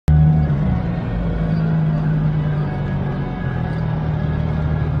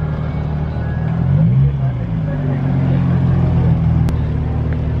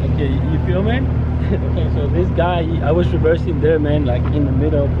guy, I was reversing there, man, like in the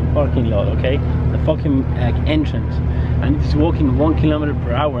middle of the parking lot, okay? The fucking like entrance. And he's walking 1 kilometer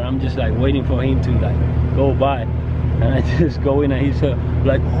per hour. I'm just like waiting for him to like go by. And I just go in and he's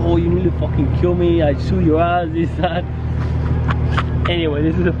like, oh, you need to fucking kill me. I sue your ass, this, that. Anyway,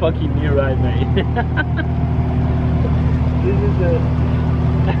 this is a fucking new ride, mate. This is a...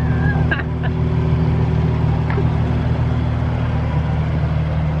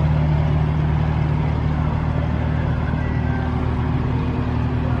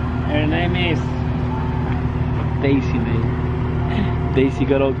 Her name is Daisy, man. Daisy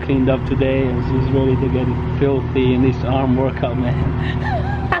got all cleaned up today and she's ready to get filthy in this arm workout, man.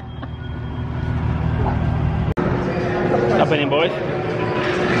 What's happening, boys?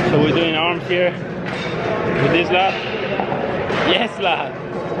 So we're doing arms here with this lad. Yes, lad.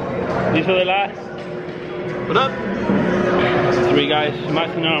 These are the lads. What up? 3 guys,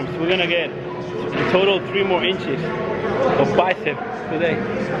 smashing arms. We're gonna get in total 3 more inches of bicep today.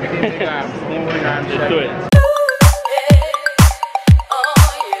 Let's do it.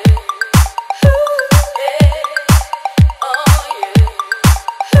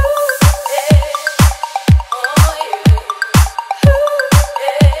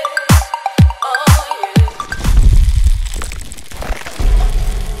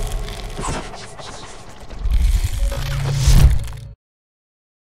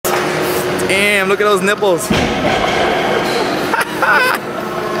 Damn, look at those nipples.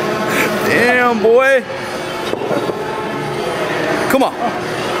 Damn, boy. Come on.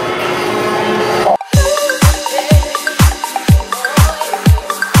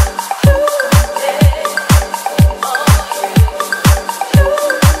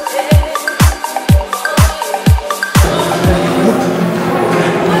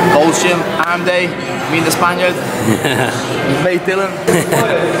 Gold gym, arm day, me and the Spaniard. Mate Dylan.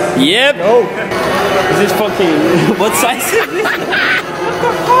 Yep. No. Is this fucking... What size is this?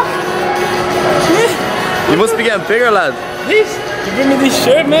 You must be getting bigger, lad. This? You bring me this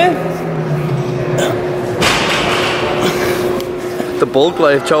shirt, man? The bulk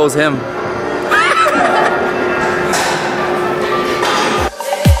life chose him.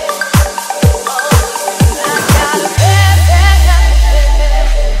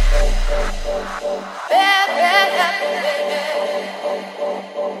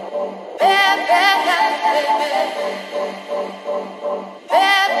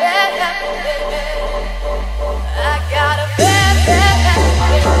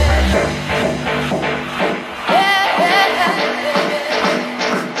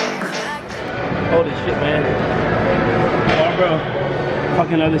 Holy shit, man. Barbell.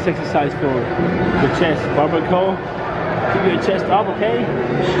 Fucking love this exercise for the chest. Barbell curl. Keep your chest up, okay?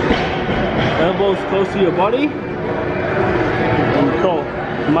 Elbows close to your body. And curl.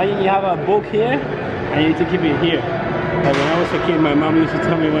 Imagine you have a book here and you need to keep it here. Like when I was a kid, my mom used to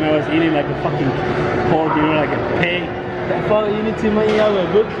tell me when I was eating like a fucking pork, you know, like a pig. You need to imagine you have a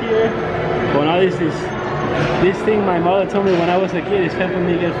book here. Well, now this thing my mother told me when I was a kid is helping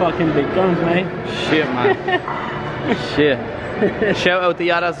me get fucking big guns, man. Shit, man. Shit. Shout out to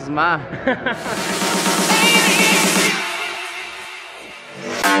Yadas' ma.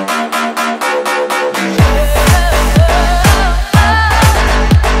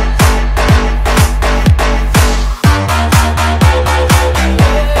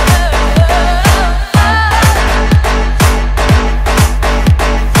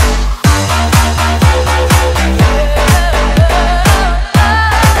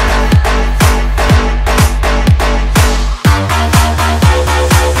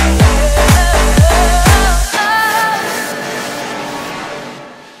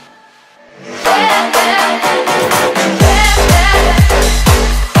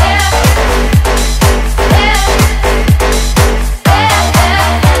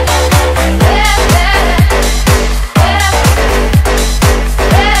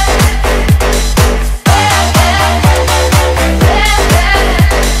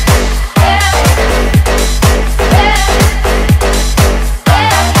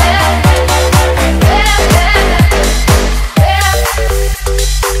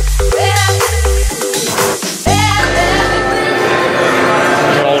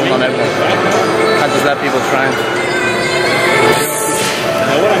 People trying. You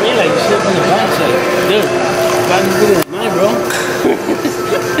know what I mean? Like shit on the bounce, like, dude, I'm bigger than mine, bro.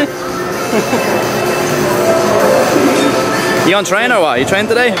 You on train or what? You train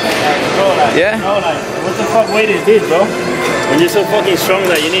today? Bro, like, yeah? Bro, like, what the fuck weight is this, bro? When you're so fucking strong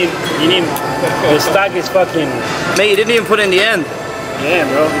that you need the stack is fucking... Mate, you didn't even put it in the end. Yeah,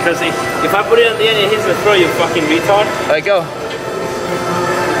 bro, because if I put it at the end, it hits the throat, you fucking retard. Alright, go.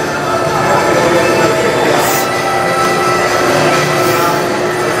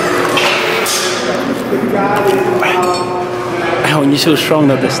 you're so strong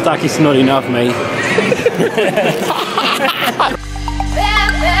that the stack is not enough, mate.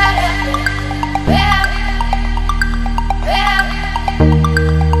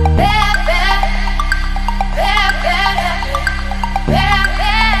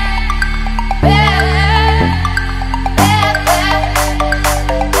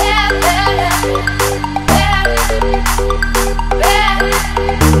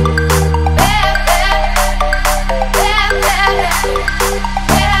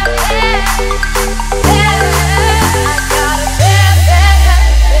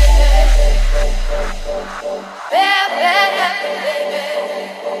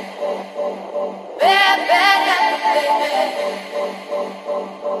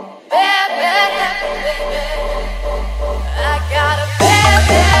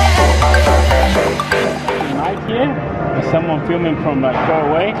 Someone filming from like far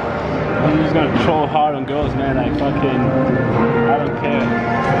away, I'm just gonna troll hard on girls, man. I fucking, I don't care.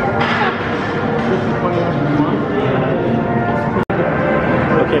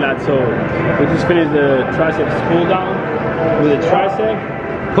 Okay, lads, so we just finished the triceps pull down with the tricep.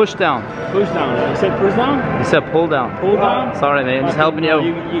 Push down. Push down. You said push down? You said pull down. Pull down? Sorry, man. I'm just helping you out.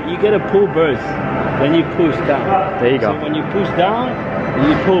 You get a pull burst, then you push down. There you go. So when you push down,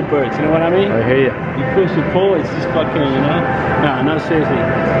 you pull bursts. You know what I mean? I hear you. You push, you pull, it's just fucking, you know? Nah, no, seriously.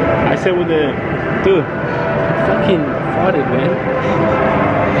 I said with the, dude, fucking farted, man.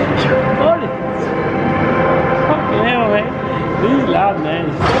 Farted. Fucking hell, man. This is loud,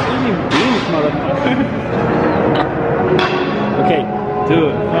 man. Stop eating beans, motherfucker. Okay,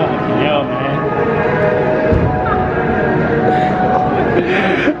 dude, fucking hell, man.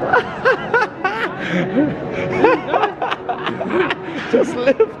 Just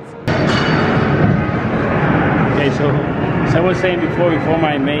lift. Okay, so I was saying before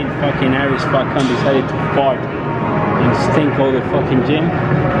my main fucking Irish fucking decided to fart and stink all the fucking gym.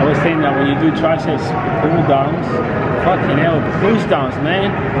 I was saying that when you do triceps pull downs, fucking hell, push downs, man.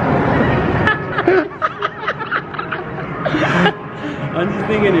 I'm just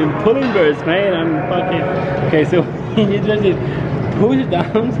thinking in pulling bursts, man. I'm fucking okay. So when you just push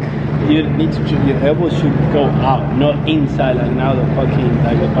downs, you need to, your elbows should go out, not inside like now the fucking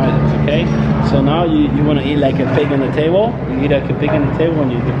like the biceps. Okay, so now you want to eat like a pig on the table. You eat like a pig on the table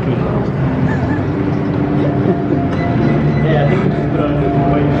and you do push downs. Yeah, I think we should put on a different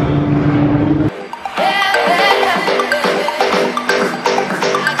way.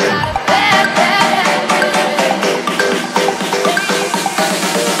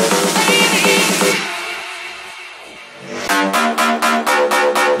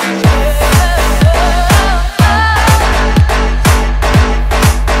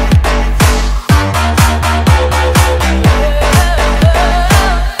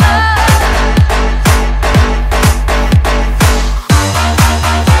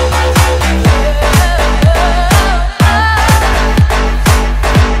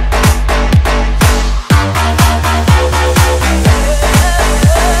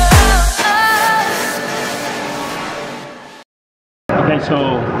 Okay, so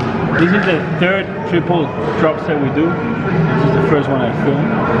this is the third triple drop set we do. This is the first one I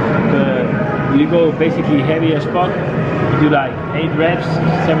filmed. You go basically heavy as fuck. You do like 8 reps,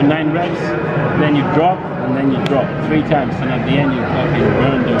 7, 9 reps, then you drop, and then you drop 3 times, and at the end you fucking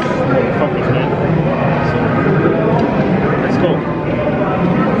burn those motherfuckers, man. So let's go.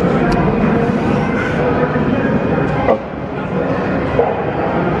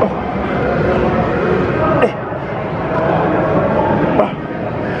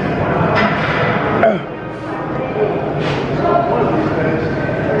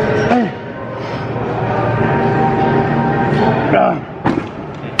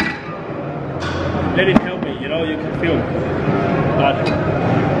 Let it help me, you know, you can feel it. But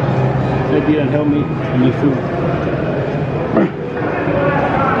let it help me and you feel it.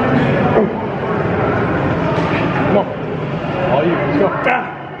 Come on. All you, let's go.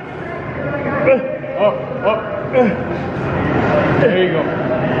 Up, up. There you go.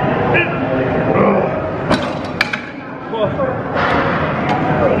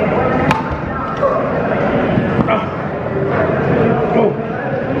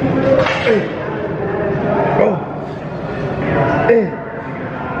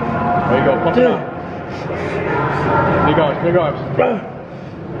 There you go, pump it up. Big arms, big arms.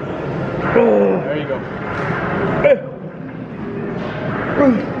 There you go.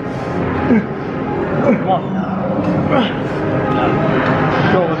 Come on. Let's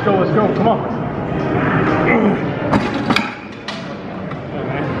go, let's go, let's go, come on.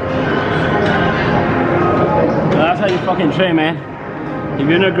 Well, that's how you fucking train, man. If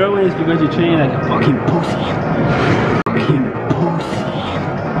you're not growing, it's because you're training like a fucking pussy. Fucking pussy.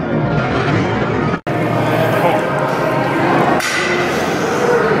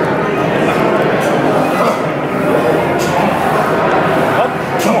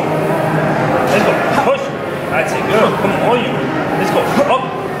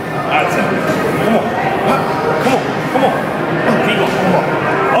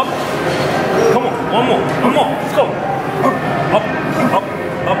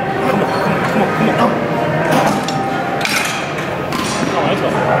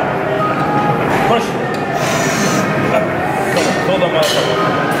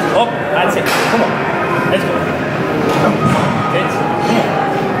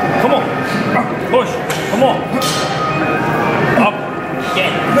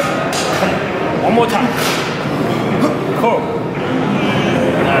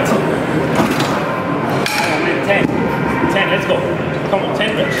 Come on,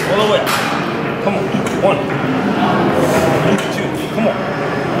 10 reps, all the way up. Come on, 1, 2, come on.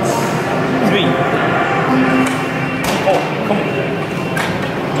 3, 4, come on.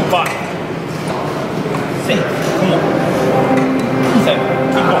 5, 6, come on. 7,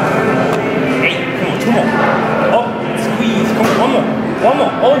 keep going. 8, come on, 2 more. Up, squeeze, come on, 1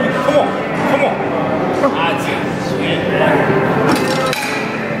 more, all of you, come on, come on. That's it, sweet.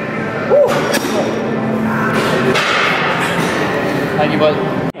 Woo. Thank you, bud.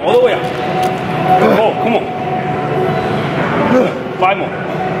 All the way up. Oh, come on. 5 more.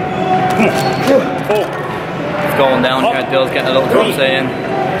 Come on. 4. It's going down here. Dill's getting a little crochet in.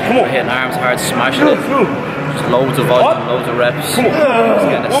 Come on. We're hitting arms hard, smashing it. Just loads of volume, loads of reps. Come on. Just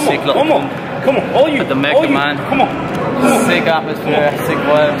getting a sick little One more. Come on. All you. With the Mecca all you. man. Come on. Sick atmosphere, sick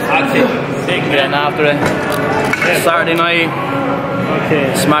vibes. That's it. Sick, Getting after it. Saturday night,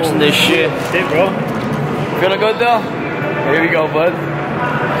 Okay. smashing this shit. That's it, bro. Feeling good, Dill? Here we go, bud.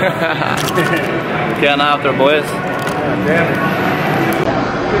 Getting after it, boys.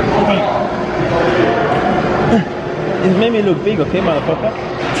 It made me look big, okay, motherfucker?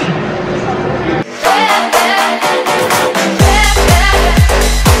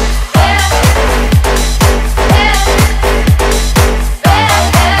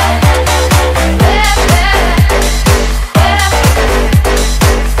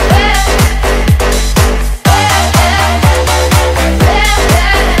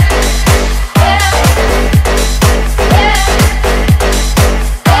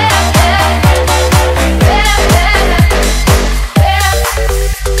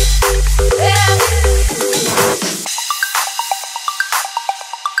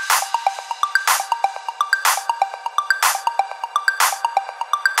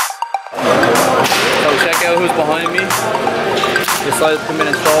 So check out who's behind me. Decided to come in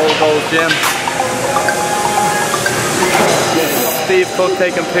and stroll Gold's Gym. Steve Cook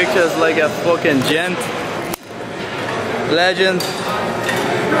taking pictures like a fucking gent. Legend.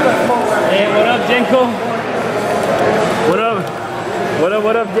 Hey, what up, Jenko? What up?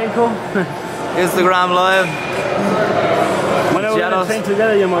 What up, Jenko? Instagram live. When are we gonna Jealous. train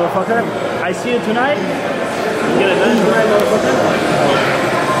together, you motherfucker? I see you tonight. You get it done tonight, motherfucker?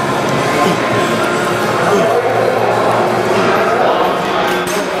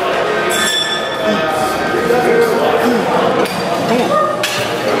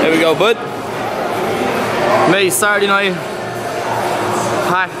 There we go, bud. May Saturday night,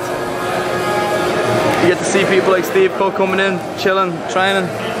 packed. You get to see people like Steve Cook coming in, chilling, training.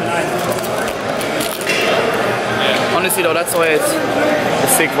 Honestly though, that's why it's a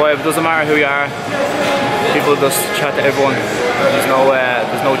sick vibe. It doesn't matter who you are. People just chat to everyone. There's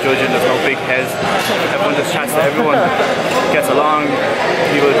no judging, there's no big heads. Everyone just chats to everyone, gets along.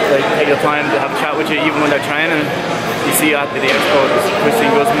 People take the time to have a chat with you even when they're training. You see at the expo, there's Christine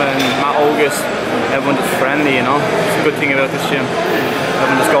Guzman, Matt August, everyone just friendly, you know. It's a good thing about this gym.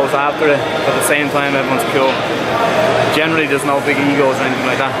 Everyone just goes after it, but at the same time everyone's cool. Generally there's no big egos or anything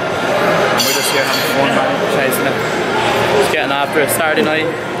like that. And we're just here having fun, chasing it. Just getting after it. Saturday night,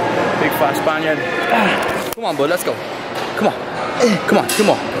 big fat Spaniard. Come on, bud, let's go. Come on. Come on, 2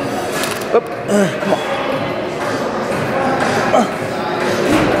 more. Up. Come on.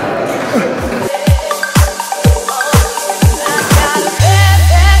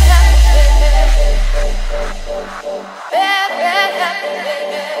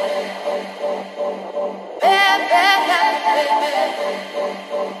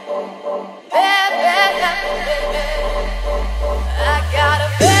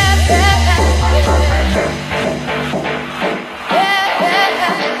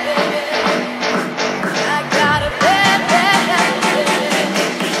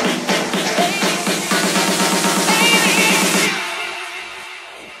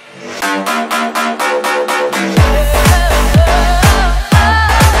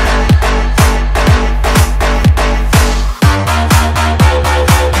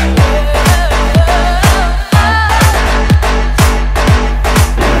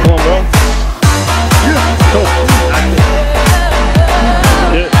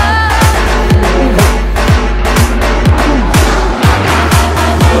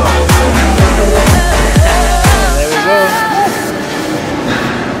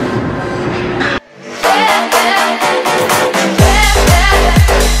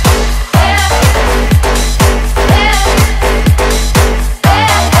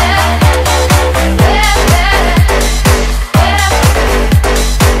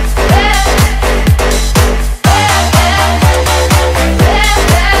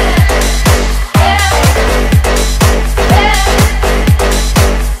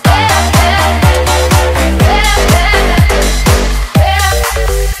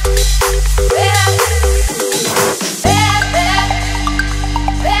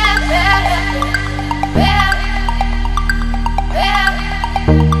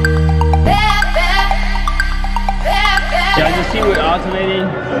 training.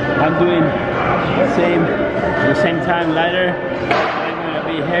 I'm doing the same at the same time, lighter. I'm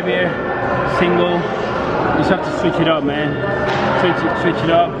gonna be heavier, single. You just have to switch it up, man. Switch it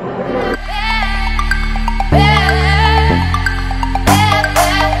up.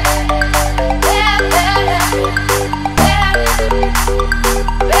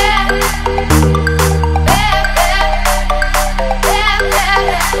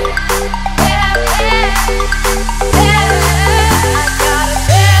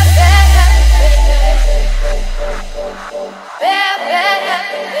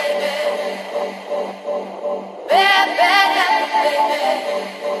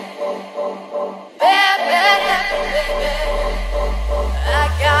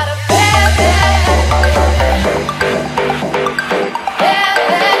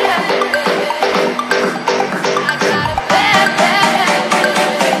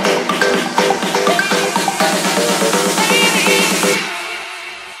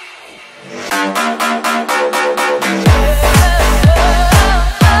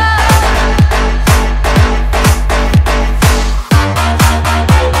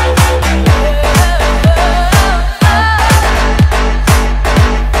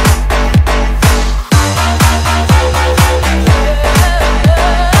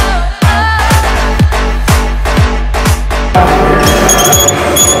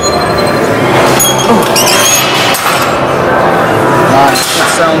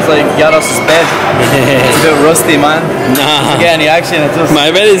 Sounds like Yaros' bed. It's a bit rusty, man. Nah. To get any action, it's just... My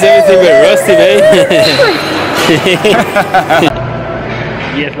bed is everything but rusty, mate.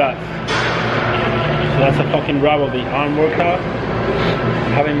 Yes, lads. So that's a fucking wrap of the arm workout.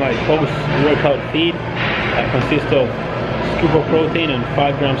 Having my post-workout feed that consists of scoop of protein and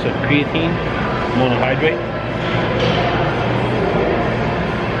 5 grams of creatine, monohydrate.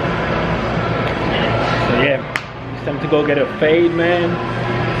 So yeah, it's time to go get a fade, man.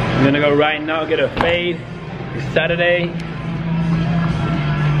 I'm gonna go right now get a fade. It's Saturday.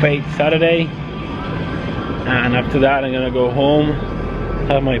 Fade Saturday. And after that I'm gonna go home,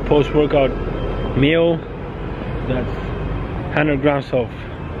 have my post-workout meal. That's 100 grams of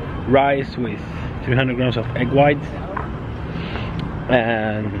rice with 300 grams of egg whites.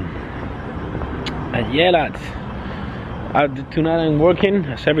 And yeah, lads. Tonight I'm working,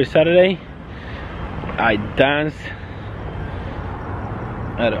 as every Saturday. I dance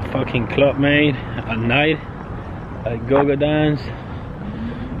at a fucking club, mate, at night. I go dance.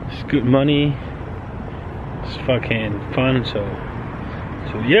 It's good money. It's fucking fun. So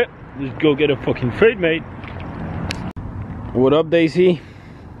yeah, let's go get a fucking fade, mate. What up, Daisy?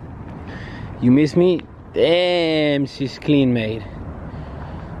 You miss me? Damn, she's clean, mate.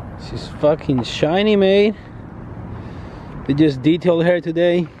 She's fucking shiny, mate. They just detailed her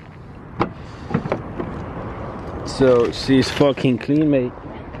today, so she's fucking clean, mate.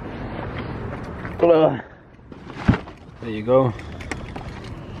 There you go.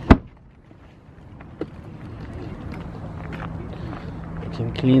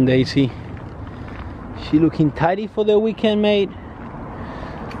 Looking clean, Daisy. She looking tidy for the weekend, mate.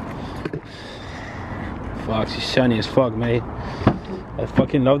 Fuck, she's shiny as fuck, mate. I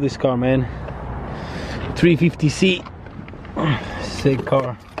fucking love this car, man. 350C. Sick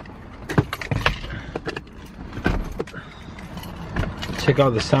car. Check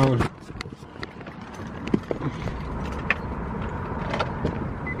out the sound.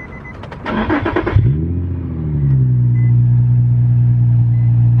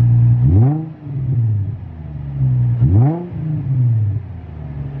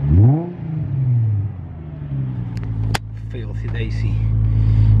 Filthy Daisy,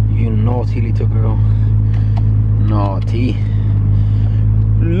 you naughty little girl. Naughty.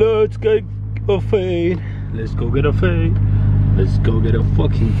 Let's get a fade. Let's go get a fade. Let's go get a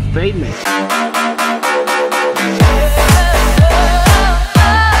fucking fade, mate.